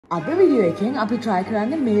අද වීඩියෝ එකෙන් අපි try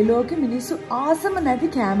කරන්නේ මේ ලෝකෙ මිනිස්සු ආසම නැති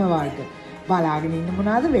කෑම වර්ග. බලාගෙන ඉන්න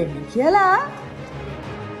මොනවද වෙන්නේ කියලා.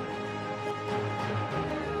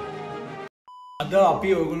 අද අපි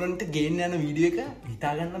ඔයගොල්ලන්ට ගේන්න යන වීඩියෝ එක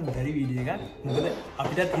හිතා ගන්න බැරි වීඩියෝ එකක්. මොකද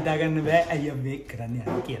අපිටත් හිතා ගන්න බෑ අයියා මේක කරන්න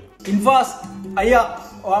යන්නේ කියලා. Enquires අයියා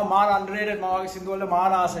ඔයා මාර underrated මා වගේ සින්දු වල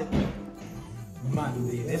මාර ආසයි.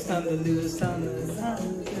 මන්දිරේ සඳලු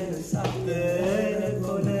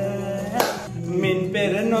මින්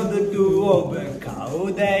පෙර නොදුටු ඔබ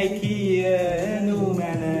කවුදයි කියනු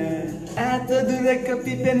මැන ඈත දුරක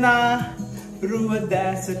පිපෙනා රුව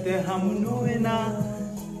දැසට හමු නොවෙනා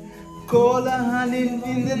කෝලහලින්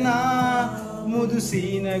විඳනා මුදු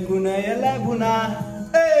සීන ගුණය ලැබුණා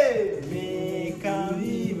මේ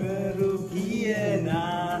කවිවරු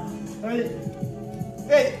කියනා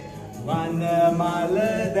වන මල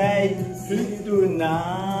දැයි හිතුනා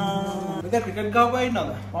මෙතන ක්‍රිකට් ගහපුවා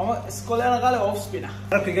ඉන්නවද? මම ඉස්කෝලේ යන කාලේ ඔෆ් ස්පිනර්.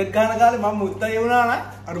 අර ක්‍රිකට් ගහන කාලේ මම මුත්තයි වුණා නේද?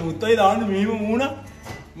 අර මුත්තයි දාන්නේ මෙහෙම වුණා.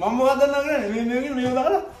 මම මොකද කරන්නේ? මෙහෙම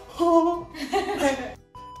දාලා.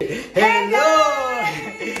 හෙලෝ!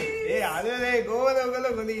 ඒ ආදරේ කොහොමද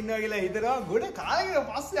ඔයගොල්ලෝ කොහොමද ඉන්නවා කියලා හිතනවා. ගොඩ කාලයකට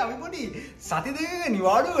පස්සේ අපි පොඩි සති දෙකක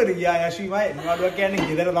නිවාඩුවකට ගියා යෂිමයි. නිවාඩුවක් කියන්නේ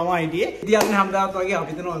ගෙදර තමයි හිටියේ. ඉතින් අපි හැමදාමත් වගේ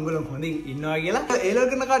අපි හිතනවා ඔයගොල්ලෝ හොඳින් ඉන්නවා කියලා. ඒ ලෙවල්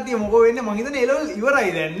කරන කට්ටිය මොකෝ වෙන්නේ? මං හිතන්නේ ඒ ලෙවල් ඉවරයි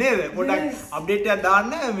දැන් නේද? පොඩ්ඩක් අප්ඩේට් එකක්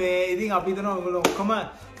දාන්න. මේ ඉතින් අපි හිතනවා ඔයගොල්ලෝ ඔක්කොම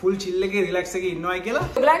ෆුල් චිල් එකේ රිලැක්ස් එකේ ඉන්නවයි කියලා.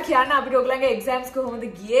 ඔයගලන් කියන්න අපිට ඔයගලන්ගේ එක්සෑම්ස් කොහොමද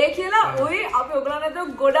ගියේ කියලා. ඔය අපි ඔයගලන්ට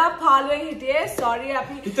ගොඩක් පාළුවෙන් හිටියේ. සෝරි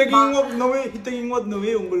අපි හිතකින්වත්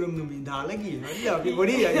නොවේ උඹලොම නොවේ දාලා ගියේ. හරි අපි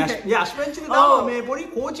පොඩි යෂ්පෙන්චිනේ දාම මේ පොඩි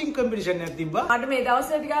කෝචින් කම්පිටිෂන් එකක් තිබ්බා. මට මේ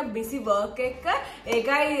දවස්වල ටිකක් බිසි වර්ක් එක.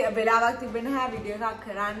 ඒකයි වෙලාවක් තිබෙන හැ වීඩියෝ එකක්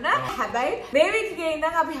කරන්න. හැබැයි මේ වීක් එකේ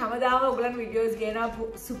ඉඳන් අපි හැමදාම ඔයගලන් වීඩියෝස් ගේනවා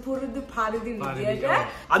සුපුරුදු පාළුදි විදියට.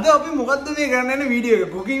 අද අපි මොකද්ද මේ කරන්න යන වීඩියෝ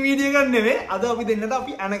එක? කුකින් වීඩියෝ එකක් නෙවෙයි. අද අපි දෙන්නට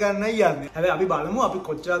අපි ගන්න යන්නේ. හැබැයි අපි බලමු අපි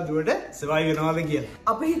කොච්චර දුරට සර්වයිව් වෙනවද කියලා.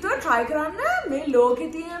 අපි හිතුවා try කරන්න මේ ලෝකේ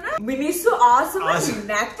තියෙන මිනිස්සු ආසම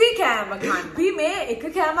නැති කෑම ගන්න. අපි මේ එක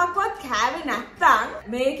කෑමක්වත් කෑවේ නැත්තම්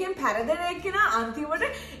මේකෙන් පෙරදෙන එක්කෙනා අන්තිමට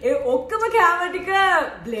ඒ ඔක්කොම කෑම ටික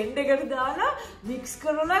බ්ලෙන්ඩ් එකට දාලා මික්ස්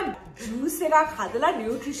කරලා ජූස් එකක් හදලා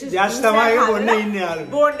නියුට්‍රිෂස් ජස් තමයි ඒක බොන්න ඉන්නේ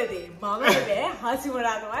යාළුවෝ. බොන්න දෙයි. මම නේ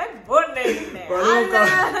හසිමලා තමයි බොන්න ඉන්නේ.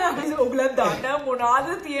 ඔයගොල්ලෝ දන්න මොනවද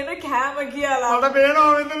තියෙන කෑම කියලා. මට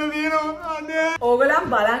පේනවා ඕගලන්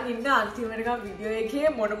බලන් ඉන්න අන්තිමටකම් වීඩියෝ එකේ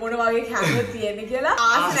මොන වගේ කෑම තියෙන්නේ කියලා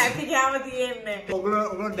ආස නැති කෑම තියෙන්නේ.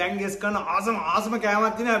 ඔයගොල්ලෝ දැන් ගෙස් කරන ආසම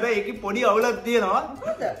කෑමක් තියෙනවා. හැබැයි ඒකේ පොඩි අවුලක් තියෙනවා.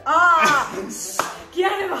 මොකද?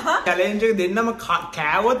 කියන්නේ මහා චැලෙන්ජ් එක දෙන්නම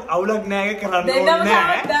කෑවොත් අවුලක් නෑ ඒක කරන්න ඕනේ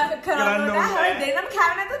නෑ. කරන්න ඕනේ. දෙන්නම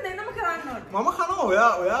කෑව නැත්නම් දෙන්නම කරන්න ඕනේ. මම කනවා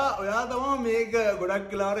ඔයා තමයි මේක ගොඩක්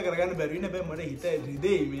වෙලාවට කරගන්න බැරි වෙන හැබැයි මට හිත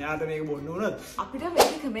රිදෙයි මෙයාට මේක බොන්න උනොත්. අපිට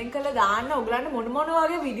මේක කමෙන්ට් කරලා දාන්න ඔයගලන්ට මොන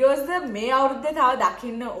වගේ වීඩියෝස්ද මේ අවුරුද්දේ තව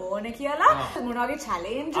දකින්න ඕනේ කියලා. මොන වගේ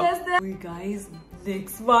චැලෙන්ජස්ද? We guys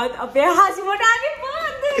next month අපේ හසිමටාගේ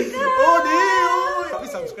birthday එක. අපි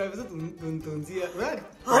subscribers 300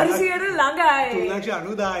 400 ළඟයි.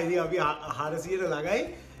 390,000 ඉතින් අපි 400 ළඟයි.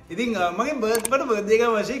 ඉතින් මගේ බර්ත්ඩේ එක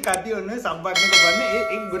වශයෙන් කට්ටිය ඔන්න සබ් බටන් එක බලන්න.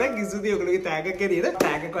 ඒක ගොඩක් කිසුදී ඔයගොල්ලෝගේ ටැග් එක කරියද?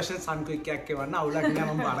 ටැග් question sun quick එකක් එවන්න. අවුලක් නෑ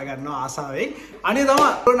මම බාර ගන්නවා ආසාවෙන්. අනේ තමයි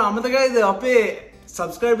ඔන්න අමතකයිද අපේ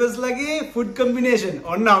subscribers ලගේ food combination.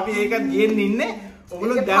 ඔන්න අපි ඒකත් ගේන්න ඉන්නේ.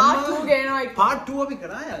 ඔයගොල්ලෝ දැන් part 2 ගේනවා. part 2 අපි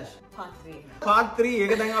කරා යශ්. part 3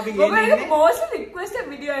 ඒක දැන් අපි ගේන්න ඉන්නේ. ඔයගොල්ලෝ most requested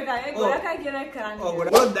video එකයි. ගොඩක් අය කියලා කරන්නේ.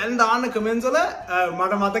 ඔයගොල්ලෝ දැන් දාන්න comments වල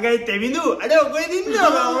මට මතකයි තෙවිඳු. අඩ ඔකේ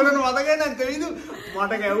දින්නවා. ඔයගොල්ලෝ මතකයි නැත් තෙවිඳු.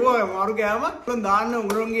 මට ගැව්වා මාරු කෑමක්. ඔයගොල්ලෝ දාන්න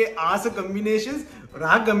උගලොන්ගේ ආස combinations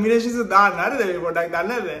රහ combinations දාන්න හරිද මේ පොඩ්ඩක්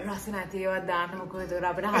දන්නද? රස නැති ඒවා දාන්න මොකද ඒතර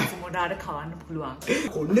අපිට හසු මොඩාට කවන්න පුළුවන්.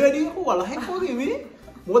 කොණ්ඩේ වැඩි එක වලහෙක් වගේ මේ.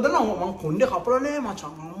 මොකද මම කොණ්ඩේ කපලා නෑ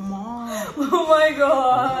මචං අම්මා. Oh my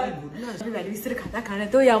god. අපි වැඩි විස්තර කතා කරන්න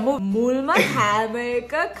නැතෝ යමු මුල්ම හැම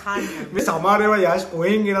එක කන්න. මේ සමහර ඒවා යශ්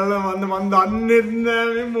කොහෙන් ගෙනල්ලා මම දන්නේ නෑ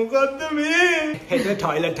මේ මොකද්ද මේ? හෙට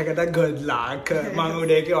টয়ලට් එකට good luck. මම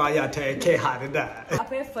උඩ එකේ ආයත එකේ හරිද?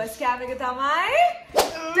 අපේ first කෑම එක තමයි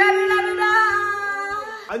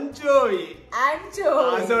anchovy.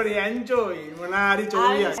 Anchovy. මොනාරි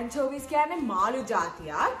චෝවිය. Anchovies කියන්නේ මාළු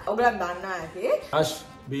జాතියක්. ඔයගොල්ලන් දන්නා ඇති. අශ්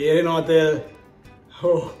බේරෙනවද?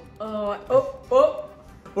 හෝ.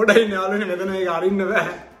 පොඩයි නාලුනේ මෙතන මේක අරින්න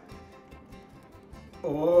බෑ.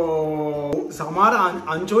 සමහර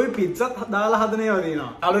අන්චෝවි පිට්සත් දාලා හදන ඒවා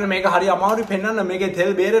තියෙනවා. නාලුනේ මේක හරි අමාරුයි පෙන්වන්න. මේකේ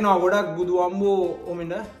තෙල් බේරෙනවා ගොඩක් බුදු අම්බෝ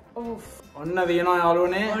ඔමින්ද. ඔන්න වෙනවා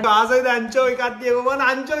යාළුවනේ. ආසයිද අන්චෝවි කට්ටිය කොහොමද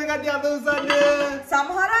අන්චෝවි කට්ටිය අත උස්සන්නේ?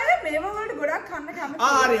 සමහර අය මේව වලට ගොඩක් කන්න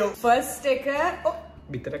කැමතියි. හරි. ෆස්ට් එක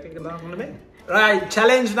බිතරක් එක දාන්න බෑ. Right,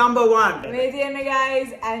 challenge number 1.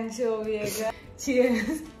 Guys, anchovy.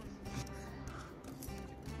 Cheers.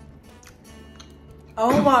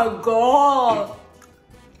 Oh my god.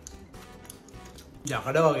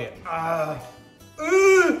 යකඩ වගේ.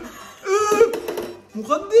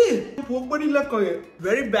 මොකද්ද? පොක් බඩිල්ලක් වගේ.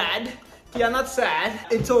 Very bad. You're not sad.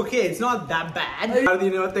 It's okay. It's not that bad. අර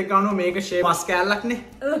දිනවත් එක්ක අනෝ මේක ෂේප් මස් කෑල්ලක් නේ.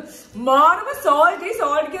 මාරම salty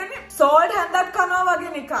කියන්නේ salt හැන්දක් කනවා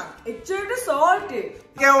වගේ නිකන්. එච්චරට salty.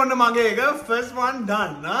 ඒක ඕන්න මගේ එක first one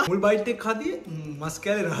done නා. මුල් බයිට් එක හදියේ මස්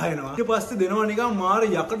කෑල්ලේ රහයනවා. ඊට පස්සේ දෙනවා නිකන් මාර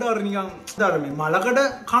යකඩ අර නිකන් අර මේ මලකඩ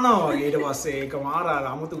කනවා වගේ. ඊට පස්සේ ඒක මාර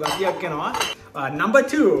අමුතු ගතියක් එනවා. Number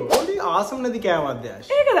 2. Only awesome නැති කෑමක්ද Yash?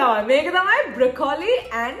 ඒක තමයි. මේක තමයි broccoli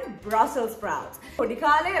and Brussels sprouts. පොඩි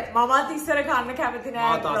කාලේ මමත් ඉස්සර කන්න කැමති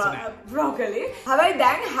නෑ broccoli. හැබැයි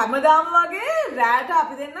දැන් හැමදාම වගේ රෑට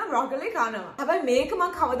අපි දෙන්න broccoli කනවා. හැබැයි මේක මම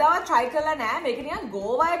කවදාවත් try කරලා නෑ. මේක නිකන්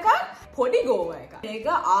ගෝවා එකක්, පොඩි ගෝවා එකක්. මේක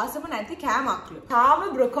ආසම නැති කෑමක්ලු. තාම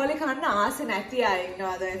broccoli කන්න ආස නැති අය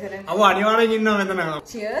ඉන්නවද එතන? අව අනිවාර්යෙන් ඉන්නවා මෙතන.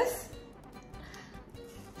 Cheers.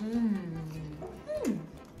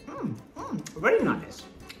 Very nice.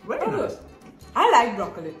 Very nice. I like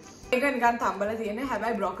broccoli. ඒක නිකන් තම්බලා තියෙන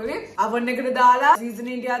හැබැයි broccoli oven එකට දාලා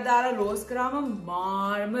seasoning ටිකක් දාලා roast කරාම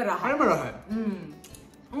මාරම රහයි. හරිම රහයි.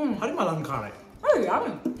 හරිම අලංකාරයි. හරි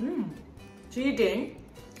යන්න. cheating.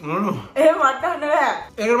 නෝ. ඒ මට නෑ.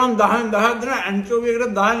 ඒකට මම 10න් 10ක් දෙන anchovy එකට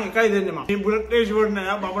 10න් එකයි දෙන්නේ මම. මේ bullet taste වුණ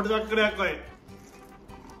නෑ බබට චක්‍රයක් වගේ.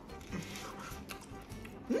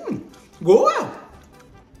 ගෝවා.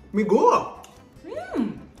 මේ ගෝවා.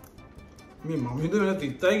 මේ මම හිතුවේ වෙන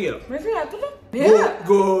තිත්තයි කියලා. මේක ඇතුළේ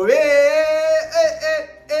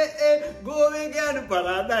ගෝවේ කියන්නේ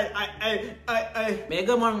පරාදයි. මේක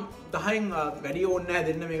මම 10න් වැඩි ඕනේ නැහැ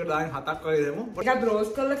දෙන්න මේකට 10න් 7ක් වගේ දෙමු. ඒක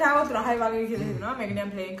roast කරලා කෑවොත් රහයි වගේ කියලා හිතනවා. මේක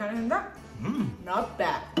නිකන් plain කරන හින්දා not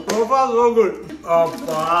bad. So far so good.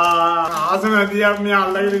 අප්පා ආසම දියක් මේ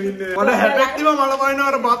අල්ලගෙන ඉන්නේ. මට හැපැක්ටිව මල පයින්නවා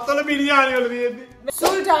අර බත්වල බිරියානි වල තියෙද්දි.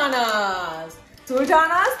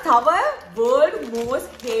 Sultanas තව world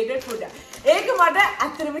most hated food. ඒක මට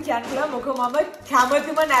ඇත්තටම කියන්න පුළුවන් මොකද මම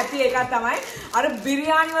කැමතිම නැති එකක් තමයි අර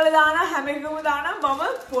බිරියානි වල දාන හැම එකම දාන මම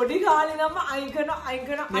පොඩි කාලේ නම් අයින් කරන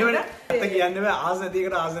ඇත්ත කියන්නේ බෑ ආස නැති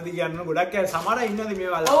එකට ආස නැති කියන්න ගොඩක් අය සමහර අය ඉන්නද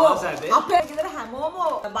මේවල් ආස ඇති අපේ ගෙදර හැමෝම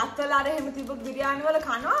බත් වල අර එහෙම තිබ්බ බිරියානි වල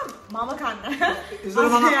කනවා මම කන්න ඉස්සර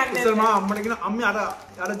මම අම්මට කියන අම්මේ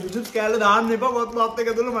අර ජුජුස් කෑල්ල දාන්න එපා පොත් එක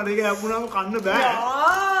ඇතුළේ මට ඒක හැපුණාම කන්න බෑ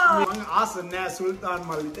මම ආස නෑ සුල්තාන්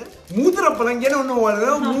මල්ලිට මූත්‍රපලන් කියන ඔන්න වල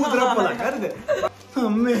මූත්‍රපලන් හරිද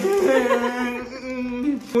අම්මේ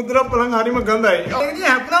මූත්‍රපලන් හරිම ගඳයි ඒක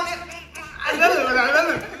හැපුණාම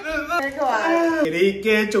तेरी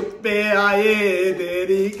के चुप्पे आए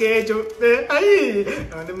तेरी के चुप्पे आई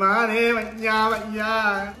माने मయ్యా मయ్యా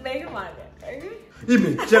මේක මානේ ये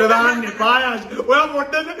මෙච්චර දාන්න එපා යාස් ඔයා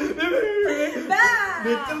පොඩ්ඩක්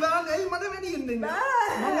මෙච්චර දාන්න ඇයි මට වැඩි ඉන්නේ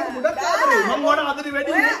මම ගොඩක් ආදරේ මම වඩා ආදරේ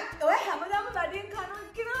වැඩි ඉන්නේ ඔය හැමදාම වැඩියෙන් කනවා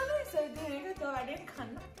කියනවානේ සයිඩ් එක තව වැඩියෙන්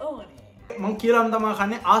කන්න ඕනේ මම කියලා තමයි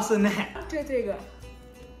කන්නේ ආස නැහැ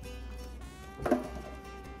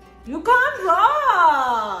You can't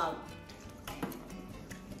rock!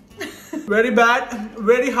 Very bad,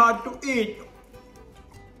 very hard to eat.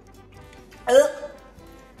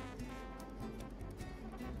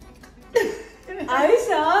 I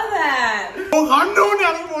saw that! Oh, unknown,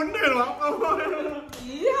 I'm wondering.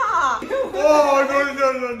 Yeah! Oh, no,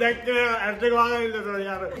 that's actually why I did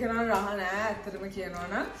it. Can I run after the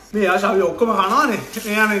McKenna? Me, I shall come on.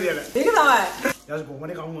 Take it away. Just go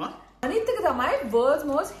when I come on. අනිත් එක තමයි world's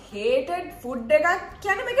most hated food එකක්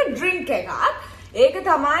කියන්නේ මේක drink එකක්. ඒක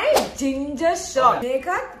තමයි ginger shot.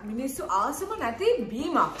 මේකත් මිනිස්සු ආසම නැති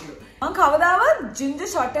බීමක්ලු. මම කවදාවත් ginger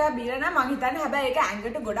shot එක බීලා නැහැ. මං හිතන්නේ හැබැයි ඒක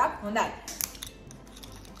ඇඟට ගොඩක් හොඳයි.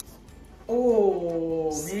 ඕ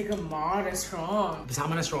මේක මාර strong.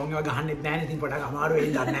 සාමාන්‍ය strong එක ගහන්නෙත් නැහැ නේ. ඉතින් පොඩක් අමාරු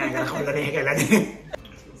වෙයි දන්නේ නැහැ. ඒක කවුරුද මේක ලන්නේ.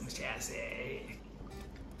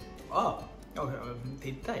 Oh, okay.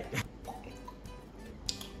 තිත්තයි.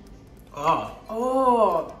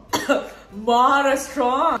 මාර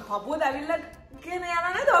strong. පපුව දැවිල්ල කියන යන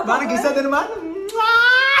නේද? බාන කිස්ස දෙන්න බාන.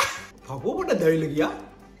 පපුව පොඩ දැවිල්ල ගියා.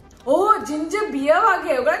 ඕ ginger beer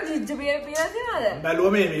වගේ. ඔයගොල්ලෝ ginger beer පියලා තියෙනවද?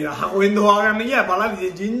 බැලුවා මේ කොහෙන්ද හොයාගන්න ගියා. බලන්න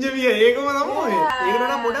ginger beer ඒකම තමයි. ඒකට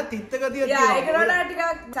වඩා පොඩක් තිත්ත ගතියක් තියෙනවා. ඒකට වඩා ටිකක්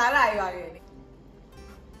සරයි වගේ.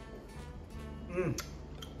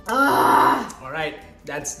 Alright.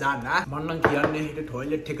 That's done නා මම නම් කියන්නේ හිට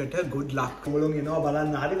ටොයිලට් එකට good luck ඕලොන් එනවා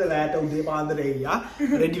බලන්න හරිද රැට උදේ පාන්දර එయ్యා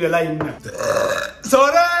රෙඩි වෙලා ඉන්න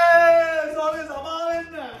sorry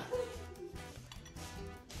සමාවෙන්න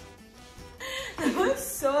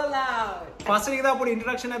so loud පස්සේ එක දාපු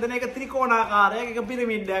ඉන්ට්‍රොඩක්ෂන් හදන එක ත්‍රිකෝණාකාරයක් එක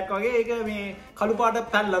පිරමීඩයක් වගේ ඒක මේ කළු පාට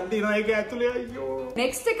පැල්ලක් දිනවා ඒක ඇතුලේ අයියෝ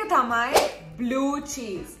next එක තමයි blue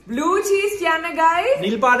cheese. Blue cheese කියන්නේ guys.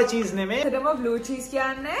 නිල් පාට cheese නෙමෙයි. එතනම blue cheese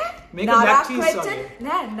කියන්නේ මේක black cheese වගේ.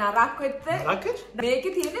 නෑ නරක් වෙච්ච. නරක්?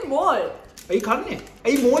 මේකේ තියෙන්නේ මෝල්. ඇයි කන්නේ?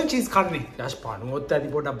 ඇයි මෝල් cheese කන්නේ? යස් පණුවොත් ඇති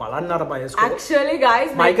පොඩ්ඩක් බලන්න අර බයස්කෝප්. Actually guys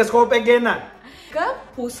මයික්‍රොස්කෝප් එක ගේන්න.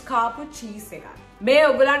 පුස් කාපු cheese එකක්. මේ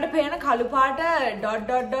ඔයගලන්ට පේන කළු පාට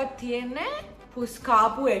ඩොට් තියෙන්නේ පුස්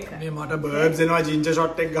කාපු එක. මේ මට බර්බ්ස් එනවා ginger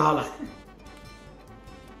shot එක ගහලා.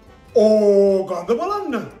 ඕ ගඳ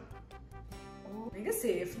බලන්න. මේක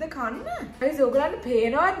සේෆ් ද කන්න? guys ඔයගලන්ට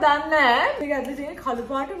පේනවද දන්නේ නැහැ. මේක ඇතුලේ තියෙන කළු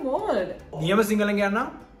පාට මෝල්ඩ්. නියම සිංහලෙන් කියන්නම්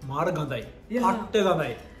මාර ගඳයි. පට්ට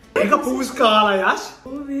ගඳයි. ඒක පුස් කාලා යස්.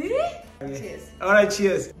 ඕවේ. cheers. alright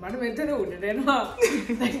cheers. මට මෙතන උඩට එනවා.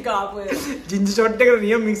 දැන් කාපු එක. ginger shot එකට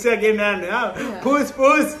නියම mix එකක් ගේන්න යන්නේ ආ. පුස්.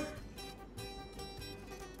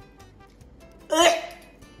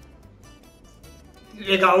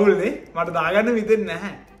 ඒක අවුල්නේ. මට දාගන්න විදිහ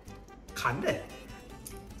නැහැ. කන්න.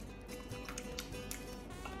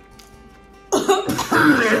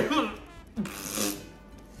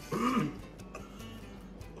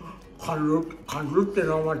 කන්රුත්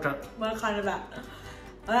එනවා මට. මම කන්න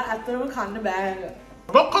බෑ. ඇත්තටම කන්න බෑ ඒක.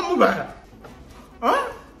 බක්කම බෑ.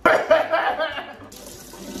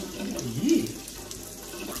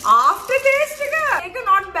 after taste එක ඒක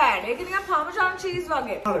not bad. ඒක නිකන් parmesan cheese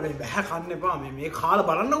වගේ. අර මේ බෑ කන්න එපා. මේ කාලා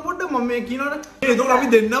බලන්න පොඩ්ඩක් මම මේ කියනවානේ. ඒක අපි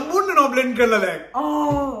දෙන්නම් බොන්නනවා blend කරලා දැන්.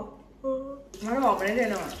 මම වමනේ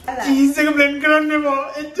දෙනවා. cheese එක blend කරන්න එපා.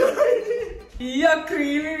 එච්චරයි. ඊයා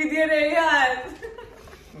creamy විදියට එයි.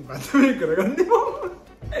 මම මේ කරගන්නේ මොකක්ද?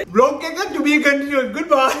 vlog එක to be continued.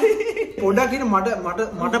 goodbye. පොඩ්ඩක් ඉන්න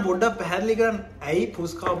මට පොඩ්ඩක් පැහැදිලි කරන්න. ඇයි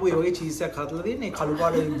පුස් කාපු ඒ වගේ cheese එකක් හදලා තියෙන්නේ? කළු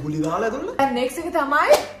පාට ගුලි දාලා ඇතුළේ. දැන් next එක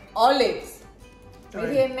තමයි olives. මේ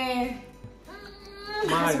කියන්නේ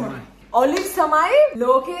olives තමයි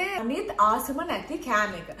ලෝකේ අනිත් ආසම නැති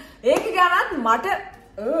කෑම එක. ඒක ගැනත් මට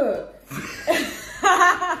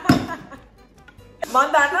මම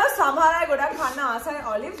දන්නවා සමහර අය ගොඩක් කන්න ආසයි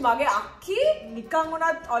olives. මගේ අක්කි නිකන්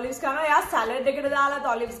උනත් olives කනවා. එයා salad එකට දාලාත්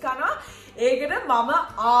olives කනවා. ඒකට මම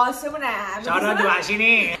ආසම නෑ.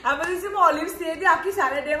 හැමතිස්සෙම olives තියදී අක්කි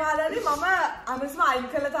salad එකම හදද්දී මම හැමතිස්සෙම අයින්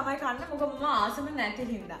කරලා තමයි කන්නේ. මොකද මම ආසම නැති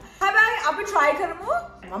හින්දා. හැබැයි අපි try කරමු.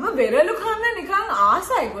 මම වෙරළු කන්න නිකන්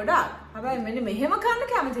ආසයි ගොඩක්. හැබැයි මෙන්න මෙහෙම කන්න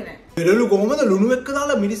කැමති නෑ. වෙරළු කොහමද ලුණු එක්ක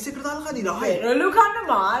දාලා මිරිස් එක්ක දාලා කදී රහයි. වෙරළු කන්න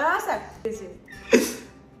මාර ආසයි.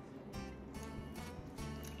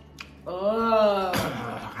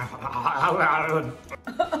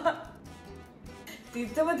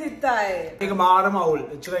 තිත්තම තිත්තයි. ඒක මාරම අවුල්.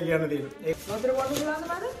 එච්චර කියන්න තියෙන්නේ. ඒක වතුර බොන්න පුළුවන්ද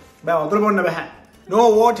මට? බෑ වතුර බොන්න බෑ. no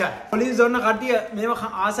water. police ඔන්න කට්ටිය මේව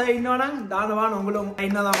ආසයි ඉන්නවා නම් දානවා උඹලෝ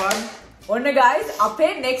ඉන්නවා බලන්න. ඔන්න guys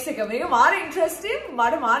අපේ next එක මේක මාර interesting.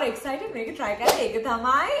 මට මාර excited මේක try කරන්න. ඒක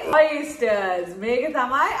තමයි oysters. මේක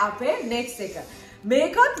තමයි අපේ next එක.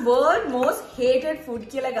 මේකත් world most hated food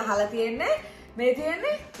කියලා ගහලා තියෙන්නේ. මේ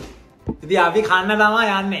තියෙන්නේ ඉතින් අපි කන්න තමයි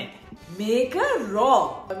යන්නේ. මේක raw.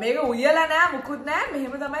 මේක උයලා නෑ මුකුත් නෑ.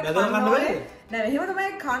 මෙහෙම තමයි කන්න ඕනේ. නෑ මෙහෙම තමයි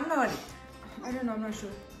කන්න ඕනේ. I don't know, I'm not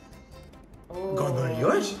sure. ගොඩක්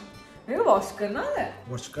යෝෂ්. මේක wash කරනවද?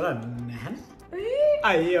 wash කරන්නේ නැහැ.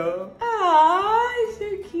 අයියෝ. so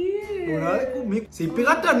cute. මොනවාද මේ සිප්පි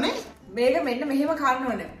කට්ටන්නේ? මේක මෙන්න මෙහෙම කන්න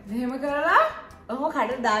ඕනේ. මෙහෙම කරලා ඔහොම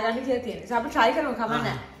කඩට දාගන්න කියලා තියෙනවා. අපි try කරමු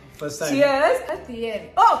කමන්න. first time. cheers. තියෙන.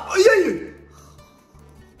 oh අයියෝ.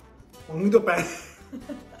 ඔන්න તો පෑ.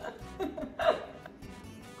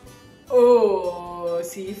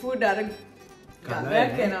 සීෆුඩ් අර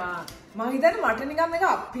ගඳක් එනවා. මම හිතන්නේ මට නිකන් මේක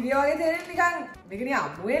අප්පිරිය වගේ තේරෙන්නේ නිකන් මේක නිකන්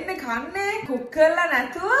අමු වෙන්නේ කන්නේ කුක් කරලා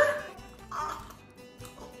නැතුව.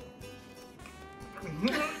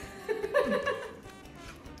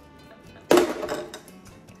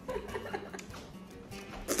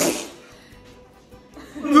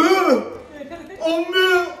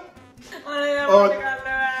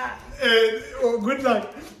 good luck.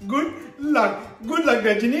 Good luck. Good luck,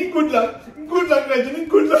 Rajini. Good luck. Good luck, Rajini.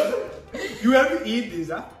 Good luck. You have to eat this,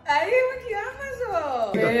 huh? Hey, what you have so?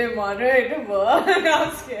 Hey, moderate work.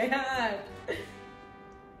 I'm scared.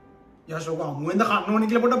 Yash, okay. I'm going to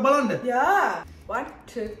eat it. Yeah. 1,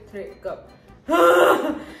 2, 3, go.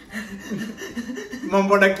 Mom,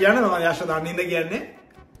 what I can do, Yash, I'm in the game.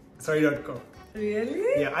 Sorry.com.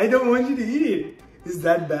 Really? Yeah, I don't want you to eat it. Is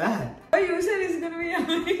that bad? Oh, you said it's gonna be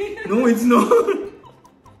yummy. No, it's not.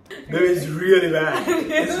 No, it's really bad.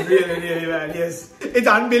 It's really, really bad. Yes. It's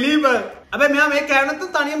unbelievable. अबे मैं कह रहा था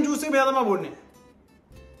तानियम juice से बेहतर मैं बोलने.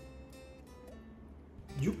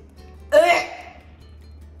 You.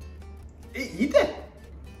 Eat it.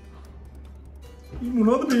 You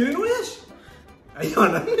know the beginning, no Yash. I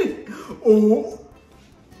can't. Oh.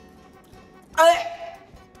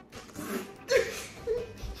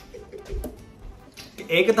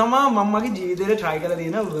 ඒක තමයි මම මගේ ජීවිතේට try කරලා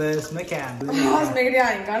තියෙන worst කෑම. අහස් මේකට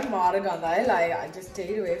යන්න ගන්න මාර ගඳයි. Like I just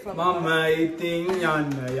stayed away from මම ඉතින්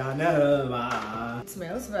යනවා. It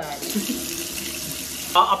smells bad.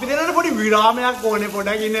 අපි දෙන්නට පොඩි විරාමයක් ඕනේ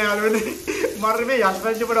පොඩක් ඉන්න යාළුවනේ. මම මේ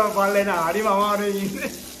යස්පන්ච පොඩ බලලා එන හරිම අමාරුයි ඉන්නේ.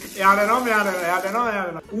 එයාට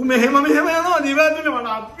යනවා. ඌ මෙහෙම යනවා දිවැද්දනේ මට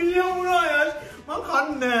අප්පිය වුණා යස්. මම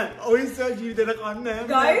කන්නේ ඔයිසර් ජීවිතේට කන්නේ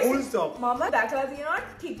full stop. මම දැකලා තියෙනවා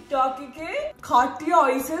TikTok එකේ කට්ටිය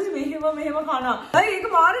ඔයිසර්ස් මෙහෙම කනවා. හරි ඒක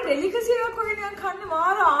මාර ඩෙලිකසි එකක් වගේ නිකන් කන්නේ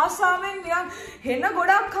මාර ආසාවෙන් නිකන් හෙන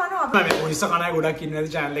ගොඩක් කනවා. මේ ඔයිසර් කන අය ගොඩක් ඉන්නේ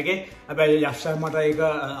channel එකේ. හැබැයි යෂ් මට ඒක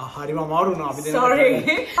හරිම අමාරු වුණා අපි දෙන්න. Sorry.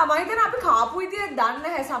 මම හිතන්නේ අපි කාපු විදිය දන්නේ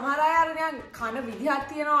නැහැ. සමහර අය අර නිකන් කන විදිහක්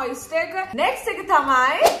තියෙනවා ඔයිස්ටර් එක. next එක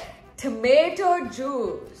තමයි tomato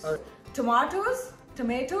juice.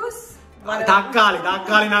 Tomatoes තක්කාලි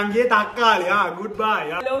නංගියේ තක්කාලි good bye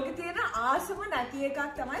ලෝකේ තියෙන ආසම නැති එකක්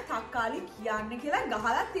තමයි තක්කාලි කියන්නේ කියලා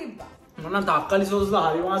ගහලා තිබ්බා. මම නම් තක්කාලි සෝස්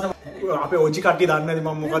හරිම ආසම. අපේ ඔජි කට්ටිය දන්නේ නැති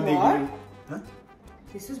මම මොකක්ද කියන්නේ.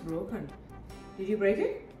 This is broken. Did you break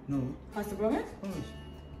it? No. What's the problem?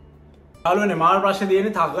 යාළුවනේ මාර ප්‍රශ්නේ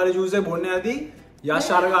තියෙන්නේ තක්කාලි ජූස් එක බොන්න ඇති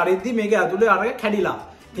යෂ් අරක අරිද්දි මේක ඇතුලේ අරක කැඩිලා.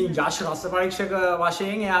 ඉතින් යෂ් රස පරීක්ෂක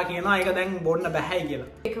වශයෙන් එයා කියනවා ඒක දැන් බොන්න බෑයි කියලා.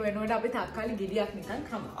 ඒක වෙනුවට අපි තක්කාලි ගෙඩියක් නිකන්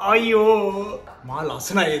කමු. අයියෝ මා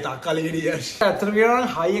ලස්සනයි ඒ තක්කාලි ගෙඩිය. ඇත්තටම කියනවා නම්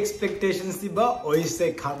high expectations තිබ්බා ඔයිස්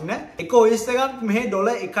එක කන්න. එක ඔයිස් එකක් මෙහි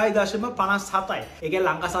 $1.57යි. ඒක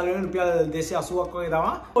ලංකාවේ සල්ලි රුපියල් 280ක් වගේ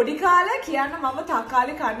තමයි. පොඩි කාලේ කියන්න මම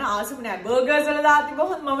තක්කාලි කන්න ආසම නෑ. බර්ගර්ස් වල දාලා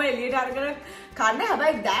තිබ්බොත් මම එළියට අරගෙන කන්නේ.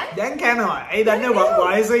 හැබැයි දැන් කනවා. ඒ දන්නේ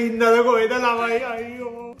වයසේ ඉඳලා කොහෙද ළමයි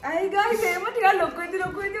අයියෝ. Hey guys, එහෙම ටිකක්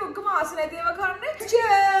ලොකු ඉදි ඔක්කොම ආස නැති ඒවා කන්නේ.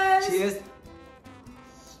 Cheers. Cheers.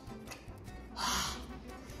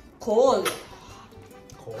 Cold.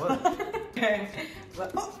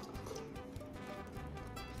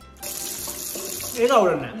 ඒක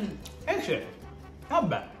අවුලක් නෑ. Actually, not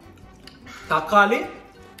bad. තක්කාලි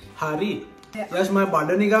හරි. යස් මම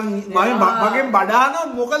බඩ නිකන් මගෙන් බඩාන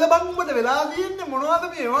මොකද බං උඹට වෙලා තියෙන්නේ මොනවද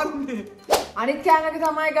මේ වන්නේ? අනිත් කෑම එක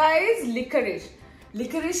තමයි guys licorice.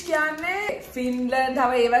 ලිකරිෂ් කියන්නේ ෆින්ලන්ඩ්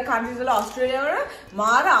තව ඒවයි කන්ට්‍රීස් වල ඕස්ට්‍රේලියා වල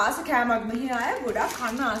මාර ආස කෑමක් මෙහි අය ගොඩක්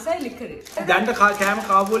කන්න ආසයි ලිකරිෂ්. දැන් කෑම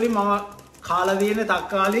කාපු වලින් මම කාලා තියෙන්නේ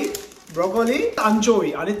තක්කාලි, බ්‍රොකොලි,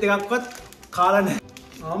 අන්චෝවි. අනිත් එකක්වත් කාලා නැහැ.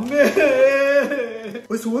 අම්මේ.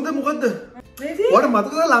 ඔය සුවඳ මොකද්ද? ඔයාලට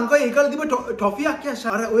මතකද ලංකාවේ ඒ කාලේ තිබ්බ ටොෆියක් යෂ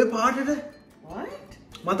අර ඔය පාටට? What?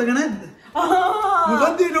 මතක නැද්ද?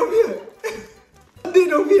 මොකද්ද ඒ ටොෆිය?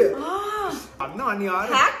 ටොෆිය. අන්න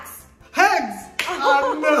අනිවාර්ය. Hacks.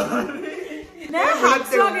 නෑ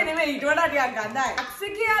හක්ස් වගේ නෙමෙයි ඊට වඩා ටිකක් ගඳයි. හක්ස්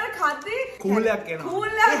එකේ අර කද්දේ කූලයක් එනවා.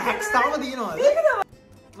 කූලයක් හැක්ස් තාම දිනනවාද? ඒක තමයි.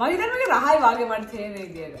 මම හිතන්නේ මේක රහයි වගේ මට තේරෙන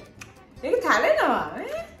විදියට. ඒක තැලෙනවා ඈ.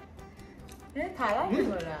 තැලන්නේ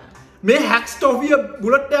මොනවා? මේ හැක්ස් ටොෆිය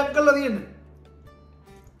බුලට් එකක් කරලා තියෙන්නේ.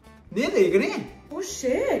 නේද ඒක නේ? Oh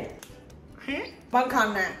shit. මං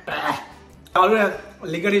කන්නේ නැහැ. යාළුවා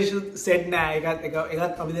licorice set නෑ ඒකත්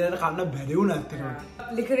අපි දෙන්නට කන්න බැරි වුණා ඇත්තටම.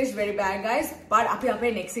 Licorice very bad guys. but අපි අපේ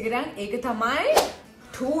next එක දැන් ඒක තමයි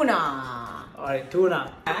tuna. alright tuna.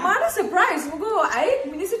 මම surprise මොකෝ අයි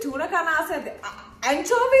මිනිස්සු tuna කන ආසද?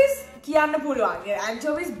 anchovies කියන්න පුළුවන්.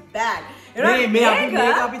 anchovies bad. මේ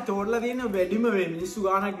අපි තෝරලා තියෙන වැඩිම මිනිස්සු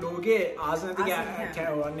ගානක් ලෝකේ ආස නැති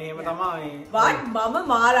කෑවන්නේ එහෙම තමයි. but මම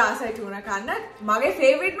මාර ආසයි tuna කන්න. මගේ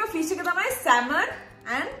favorite fish එක තමයි salmon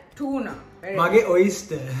and tuna. Mage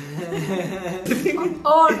oyster.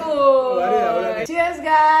 Oh no. Cheers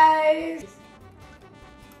guys.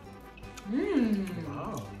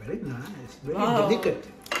 Wow, very nice. Very delicate.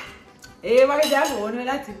 ඒ වගේ දෙයක් ඕන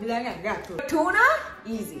වෙලා තිබිලා ගත්තා. Tuna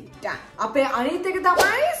easy. done. අපේ අනිත් එක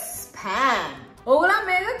තමයි spam. ඕගොල්ලෝ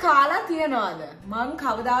මේක කාලා තියනවද? මං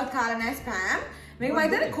කවදාවත් කාලා නැහැ spam. මේක මම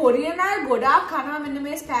හිතන්නේ කොරියන් අය ගොඩාක් කනවා මෙන්න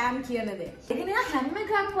මේ ස්පෑම් කියන දේ. ඒක නිකන් හැම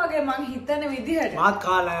එකක් වගේ මං හිතන විදිහට. මාත්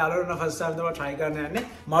කාලා අලුත්ම ෆස්ට් ටයිම් තමයි try කරන්න යන්නේ.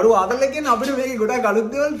 මරු ආදල්ල කියන්නේ අපිට මේකේ ගොඩාක් අලුත්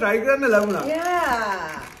දේවල් try කරන්න ලැබුණා.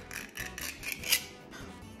 Yeah.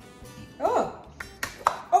 Oh.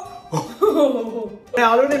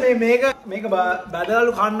 යාළුවනේ මේක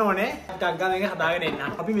බදලාලු කන්න ඕනේ. ටක් ගාලා මේක හදාගෙන එන්න.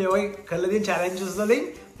 අපි මේ වගේ කරලා තියෙන challenges වලින්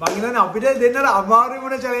මම හිතන්නේ අපිට දෙන්නට අමාරුම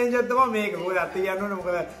challenge එක තමයි මේක. මොකද අත කියන්න ඕනේ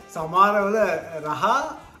මොකද සමහරවල රහ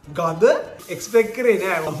ගඳ expect කරේ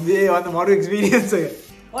නෑ. මේ වන්ද මරු experience එක.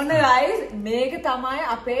 ඔන්න guys මේක තමයි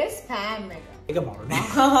අපේ spam එක. ඒක මරුනේ.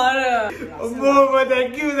 අම්මෝ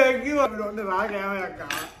thank you. අපිට ඔන්න රහ කෑමක්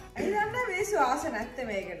ආවා. ඒ දන්නේ මේ ශ්වාස නැත්තේ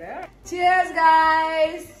මේකට. Cheers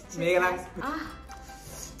guys. මේක නම්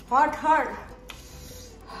hot.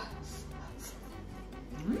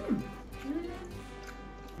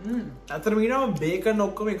 අතර මීනම බේකන්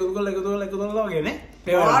ඔක්කොම එකතු කරලා වගේ නේ.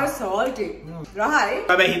 Or salty. Rahai.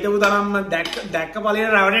 හැබැයි හිතපු තරම්ම දැක්ක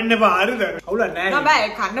ඵලයට රැවටෙන්න එපා හරිද? අවුල නැහැ. නෑ බෑ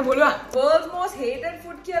කන්න පුළුවන්. World's most hated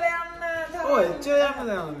food කියලා යන්න තමයි. ඔය එච්චර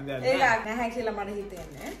යන්න දැන්. ඒක නැහැ කියලා මට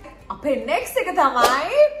හිතෙන්නේ. අපේ next එක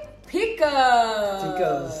තමයි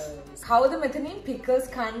pickles. කවුද මෙතනින් pickles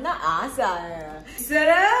කන්න ආසයි?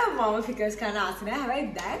 ඉස්සර මම pickles කන්න ආස නෑ.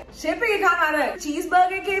 හැබැයි දැන් shape එකේ කන අර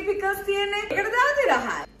cheeseburger එකේ pickles තියෙන්නේ. ඒකට දාති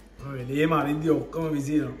රහයි. ඔය එළියේම අරින්දි ඔක්කොම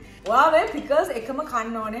විසිනවා. ඔයා මේ pickles එකම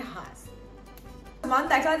කන්න ඕනේ හස්. මම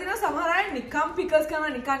දැකලා තියෙනවා සමහර අය නිකම් pickles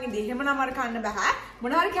කරනවා නිකන් ඉඳි. එහෙම නම් අර කන්න බෑ.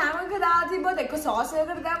 මොන හරි කැම එක දාලා තිබ්බොත් එක්ක sauce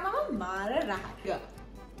එකකට දැම්මම මාර රහයි.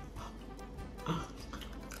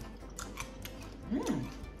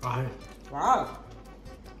 ආයි. Wow.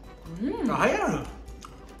 ආයි.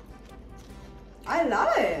 I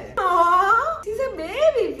love it. Aww, she's a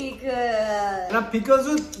baby pickle. Now pickles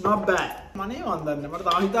is not bad. මනේ වන්දන්න මට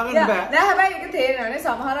තාම හිතාගන්න බෑ. නෑ හැබැයි ඒක තේරෙනවනේ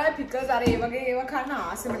සමහර අය pickles අර ඒ වගේ ඒවා කන්න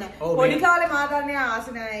ආසෙම නෑ. පොඩි කාලේ මා ගන්න ආස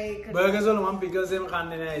නෑ ඒක. බර්ගර්ස් වල මම pickles එහෙම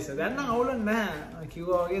කන්නේ නෑ ඉතින්. දැන් නම් අවුල නෑ.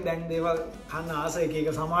 කිව්වා වගේ දැන් දේවල් කන්න ආස එක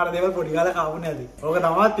සමහර දේවල් පොඩි කාලේ කාවුනේ නැති. ඕක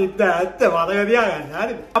තමයි තිත්ත ඇත්ත මතක තියාගන්න.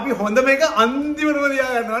 හරිද? අපි හොඳ මේක අන්තිමටම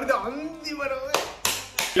තියාගන්න. හරිද? අන්තිමටම.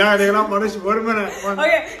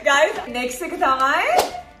 Okay guys, next එක තමයි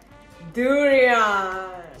durian.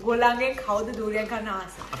 ගොල්ලන්ගෙන් කවුද durian කන්න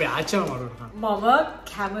ආස? අපේ ආච්චිම මරුවට කන්න. මම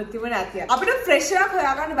කැමතිම නැතිය. අපිට fresh එකක්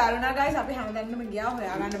හොයාගන්න බැරුණා guys. අපි හැමදැන්නම ගියා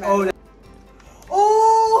හොයාගන්න බැරුණා. ඕ!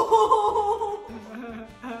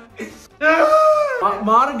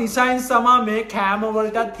 මාර ඩිසයින්ස් තමයි මේ කෑම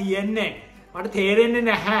වලට තියෙන්නේ. මට තේරෙන්නේ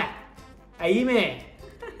නැහැ. ඇයි මේ?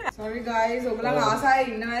 Sorry guys, ඔයගොල්ලන් ආසයි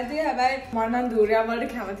ඉන්නවා ඇති. හැබැයි මම නම් durian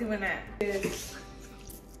වලට කැමතිම නැහැ.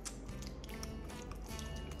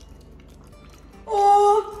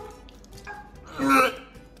 Oh!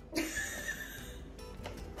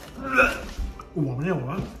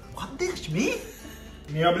 What this me?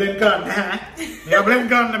 මේවා බ්ලෙන්ඩ් කරන්න ඈ. මේවා බ්ලෙන්ඩ්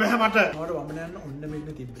කරන්න බෑ මට. මට වමන යන්න ඔන්න මෙන්න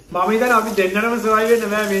තිබ්බේ. මම හිතන්නේ අපි දෙන්නටම සර්වයිව්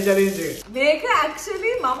වෙන්න බෑ මේ චැලෙන්ජ් එක. මේක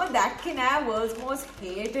actually මම දැක්කේ නෑ world's most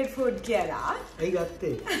hated food කියලා. ඇයි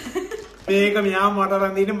ගත්තේ? මේක මෙයා මට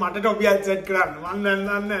අරන් දෙන්නේ මට ටොපියක් සෙට් කරන්න. මම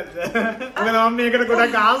දන්නේ නැද්ද? මොකද මම මේකට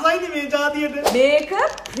ගොඩක් ආසයිද මේ જાතියට. මේක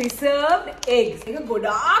preserved eggs. මේක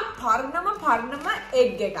ගොඩාක් පරණම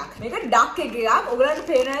egg එකක්. මේක duck egg එකක්. ඔයගලන්ට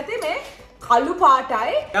පේනවා ඇති මේ කළු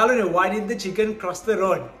පාටයි. යාළුවනේ why did the chicken cross the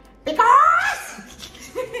road? Because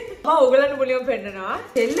මම ඔයගලන්ට මුලින්ම පෙන්නනවා.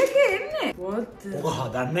 තෙල් එකේ එන්නේ. what? ඔක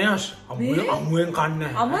හදන්නේ Yash. අමුයෙන්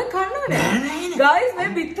කන්නේ. අමුයෙන් කන්නවනේ. guys මේ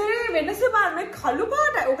පිටරේ වෙනස බලන්න මේ කළු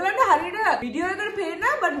පාටයි. ඔයගලන්ට හරියට වීඩියෝ එකකට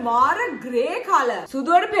පේනවා but මාර grey color.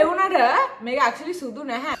 සුදුවට පෙවුනට මේක actually සුදු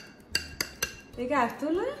නැහැ. මේක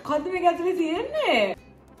ඇතුළේ කොහොමද මේක ඇතුළේ තියෙන්නේ?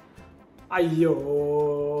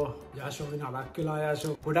 අයියෝ Yash ඔය නරක කියලා Yash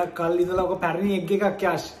ගොඩක් කල් ඉඳලා ඔක පැරණි එග් එකක්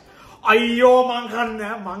Yash අයියෝ මං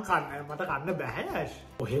කන්නේ මට කන්න බෑ Yash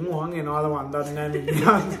ඔහෙම වහන් එනවාද මන් දන්නේ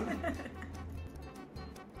නැහැ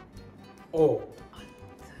ඕ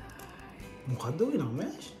මොකද්ද ඔය නම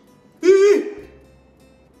Yash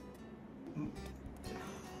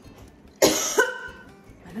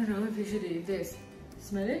I don't know if you should eat this.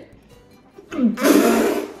 Smell it?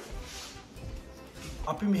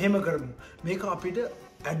 අපි මෙහෙම කරමු මේක අපිට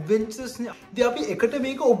ඇඩ්වෙන්චර්ස් නේ ඉතින් අපි එකට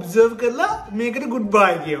මේක ඔබ්සර්ව් කරලා මේකට ගුඩ්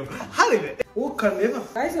බයි කියමු හරිද ඕක කරන්න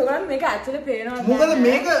guys ඔයගොල්ලන් මේක ඇතුලේ පේනවා මොකද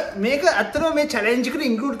මේක ඇත්තටම මේ චැලෙන්ජ් එකට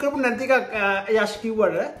ඉන්ක්ලූඩ් කරපු නැති එකක් Yash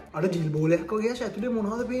කිව්වට අර ජිල් බෝලයක් වගේ Yash ඇතුලේ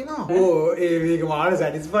මොනවද පේනවා ඕ ඒ මේක මාර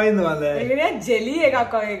සැටිස්ෆයින්ද මන්ද ඒක නේ ජෙලි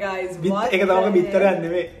එකක් වගේ guys ඒක තමයි බිත්තරයක්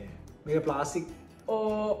නෙමෙයි මේක plastic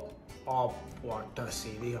O what a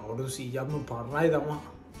silly අවුරුදු 100ක්ම පරණයි තමයි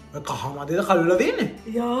කහමදේද කල්ලා දෙන්නේ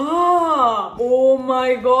යා oh my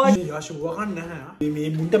god Yash ඌව කන්නේ නැහැ මේ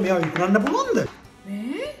මුන්ට මේවා විකුණන්න පුළුවන්ද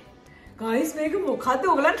මේ guys මේක මොකද්ද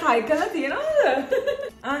ඔයගලන් try කරලා තියනවද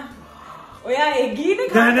ඔයා එගීනේ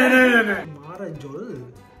නෑ මාර ජොල්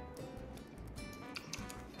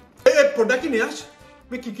පොඩ්ඩක් ඉන්න Yash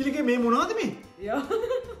මේ කිකිලිගේ මේ මොනවද මේ යා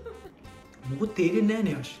මොකද තේරෙන්නේ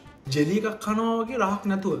නැහැ Yash ජෙලි එකක් කනවා වගේ රහක්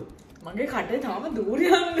නැතුව මගේ කටේ තාම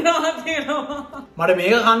දූරියන් ග්‍රහ තියෙනවා. මට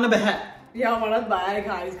මේක කන්න බෑ. යා මලත් බයයි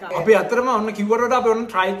guys කන්න. අපි අතරම ඔන්න කිව්වට වඩා අපි ඔන්න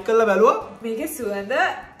try කරලා බැලුවා. මේකේ සුවඳ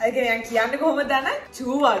ඒ කියන්නේ කියන්නේ කොහොමද දන්න?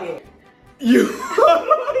 චූ වගේ.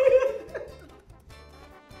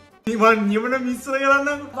 ඉතින් නියමන මිශ්‍ර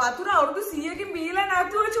කරන්න. වතුර අවුරුදු 100කින් බීලා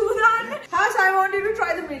නැතුව චූ දාන්න. Hash I want you to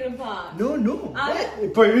try the middle part. No.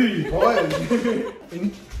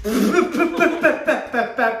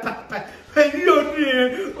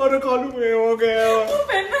 और कालू में हो गया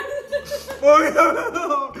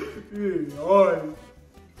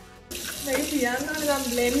මේක තියන්න ඕනේ දැන්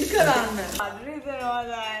බ්ලෙන්ඩ් කරන්න. හරි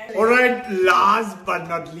දෙනවායි. Alright, last but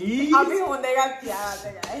not least. අපි හොඳ එකක් තියාගත්ත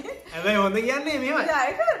ගයි. හැබැයි හොඳ කියන්නේ මේවයි.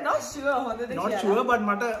 ඒක not sure හොඳද කියලා. Not sure but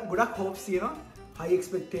මට ගොඩක් hopes තියෙනවා. High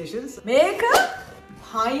expectations. මේක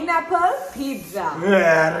pineapple pizza.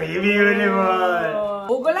 Review එකේ.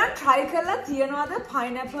 ඔයගොල්ලන් try කරලා තියනවාද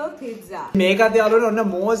pineapple pizza? මේකත් යාළුවනේ ඔන්න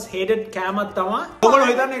most hated කෑමක් තමයි. ඔයගොල්ලෝ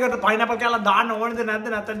හිතන්නේ ඒකට pineapple කෑල්ලක් දාන්න ඕනද නැද්ද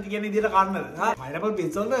නැත්නම් කියන විදිහට කන්නද? pineapple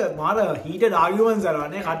pizza වල මාර heated arguments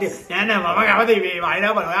කරනවානේ කට්ටිය. නෑ මම කැමති මේ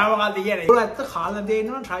pineapple ඔයා මොකක්ද කියන්නේ? ඒක ඇත්ත කාලා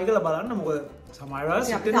දෙන්නවා try කරලා බලන්න මොකද සමහර වෙලාවට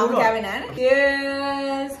සිත් වෙනවා. අපි කෑවේ නෑනේ.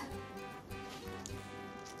 Cheers.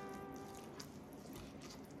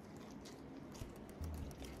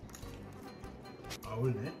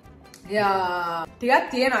 අවුල්නේ. යා ටිකක්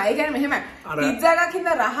තියෙනවා. ඒ කියන්නේ මෙහෙමයි. පිට්සා එකක්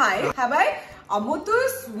හින්දා රහයි. හැබැයි අමුතු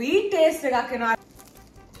ස්වීට් ටේස්ට් එකක් එනවා.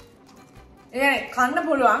 ඒ කියන්නේ කන්න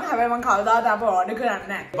පුළුවන්. හැබැයි මම කවදාවත් අප ඕඩර් කරන්නේ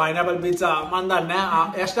නැහැ. pineapple pizza මන් දන්නේ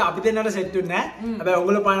නැහැ. ඇස්ට අපි දෙන්නට සෙට් වෙන්නේ නැහැ. හැබැයි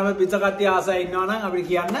ඔයගොල්ලෝ pineapple pizza කට්ටිය ආසයි ඉන්නවා නම් අපිට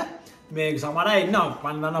කියන්න. මේ සමහර අය ඉන්නවා.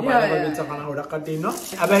 මන් දන්නවා pineapple pizza කන ගොඩක් කට්ටිය ඉන්නවා.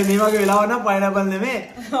 හැබැයි මේ වගේ වෙලාව නම් pineapple නෙමෙයි.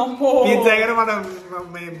 අම්මෝ. pizza එකට මට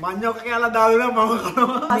මේ මඤ්ඤොක්ක කියලා දාලා මම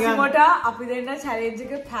කනවා. අසිමොට අපි දෙන්න challenge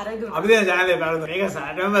එක පෙරදුනා. අපි දෙන්න challenge එක පෙරදුනා. මේක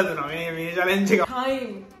සැටම දුනා. මේ challenge එක.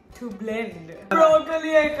 Time to blend.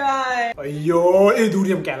 broccoli එකයි. අයියෝ ඒ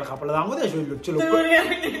දුරියම් කැල කපලා දාමුද? ලොච්ච ලොක්ක. දුරියම්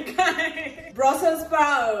එකයි. Brussels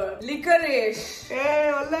sprout, licorice.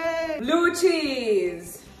 ඔල්ලේ. blue cheese.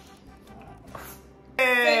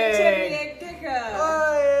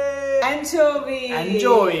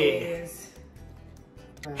 Anchovies.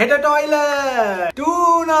 Head toilet.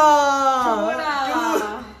 Tuna.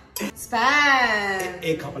 Spam.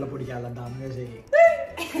 एक कपल पुड़ी क्या लंदा हमने से.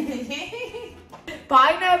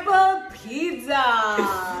 Pineapple pizza.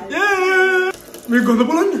 मैं कौन सा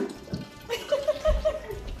बोला ना?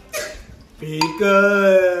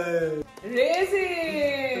 Bacon.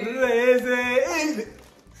 Raisin.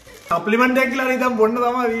 Supplement එක කියලා නිකන් බොන්න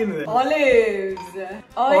තමයි තියෙන්නේ. Olives.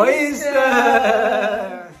 Oyster.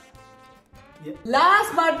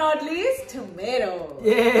 Last but not least, tomato.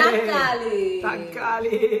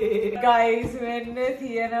 Takkali. Guys, වෙන්නේ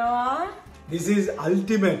තියනවා. This is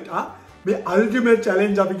ultimate. මේ ultimate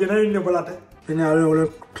challenge අපි ගෙන ඉන්නේ බලන්න. එනේ අර ඔල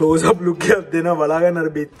close up look එකක් දෙනවා බලාගන්න අර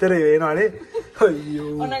බිත්තරේ වෙනවානේ.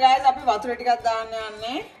 අයියෝ. ඔන්න guys අපි වතුර ටිකක් දාන්න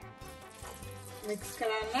යන්නේ. mix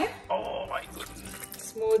කරන්න. Oh my goodness.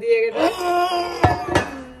 Smoothie එකට.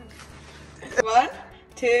 1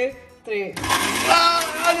 2 3.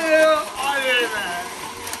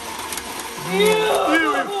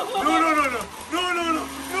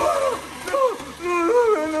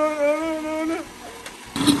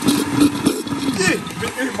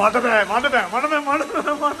 මට බෑ.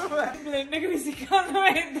 blend එක විසිකරන්න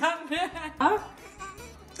වෙන්නේ.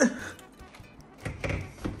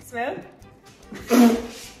 Smell?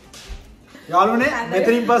 යාළුවනේ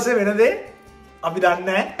මෙතනින් පස්සේ වෙන දේ අපි දන්නේ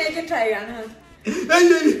නැහැ. මේක try කරන්න.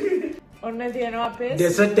 ඔන්න තියෙනවා අපේ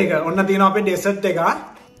dessert එක. ඔන්න තියෙනවා අපේ dessert එක.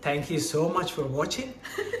 Thank you so much for watching.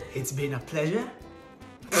 It's been a pleasure.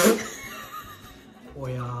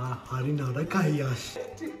 ඔයා හරි නරකයි Yash.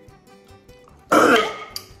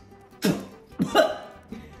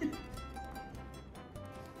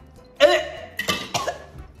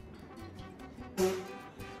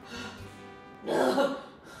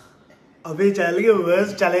 अभी चल के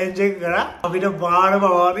worst challenge करा अभी तो बार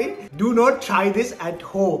बारी do not try this at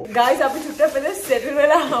home guys අපි චුට්ටක් පෙළ settle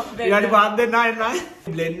වෙලා හම්බෙන්න ඊට පාත් දෙන්න නෑ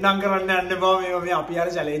blend නම් කරන්න යන්න බෑ මේ අපි අර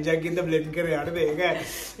challenge එකක් ගින්ද blend කරේ යන්න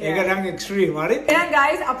ඒක නම් extreme හරි එහෙනම්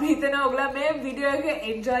guys අපි හිතනවා ඔයගොල්ලෝ මේ වීඩියෝ එක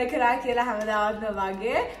enjoy කරා කියලා හැමදාම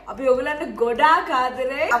වගේ අපි ඔයගොල්ලන්ට ගොඩාක්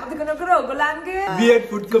ආදරේ අමතක නොකර ඔයගොල්ලන්ගේ weird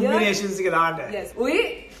food combinations එක දාන්න yes උයි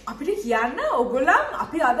අපිට කියන්න ඔයගොල්ලන්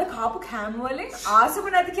අපි අද කාපු කෑම වලින් ආසම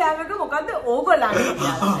නැති කෑම එක මොකද්ද ඕගොල්ලන්ට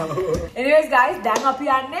කියන්න. Anyways guys දැන් අපි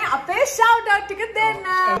යන්නේ අපේ shout out ටික දෙන්න.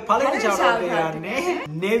 පළවෙනි shout out එක යන්නේ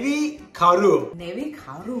Nevi Karu. Nevi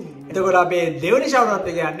Karu. එතකොට අපේ දෙවෙනි shout out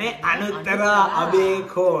එක යන්නේ Anuttara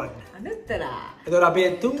Abekon. Anuttara. එතකොට අපේ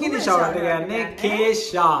තුන්වෙනි shout out එක යන්නේ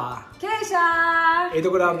Kesha. Kesha.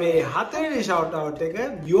 එතකොට අපේ හතරවෙනි shout out එක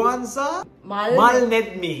Yuansa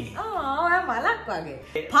Malnetmi. ඔය මලක් වගේ.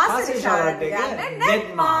 පස්සේ shout out එක යන්නේ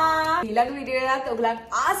Netma. ඊළඟ වීඩියෝ එකත් ඔයගලන්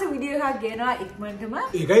ආස වීඩියෝ එකක් ගේනවා ඉක්මනටම.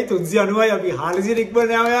 ඒකයි 390යි අපි 400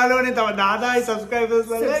 ඉක්මනට යව යාළුවනේ තව 10000යි subscribers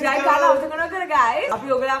වල. subscribe කරලා උදේ කරනවා guys. අපි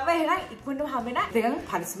ඔයගලන්ව එහෙනම් ඉක්මනටම හම්බෙන්න. දෙකම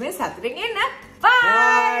පරිස්සමෙන් සතුටින් ඉන්න.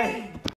 Bye.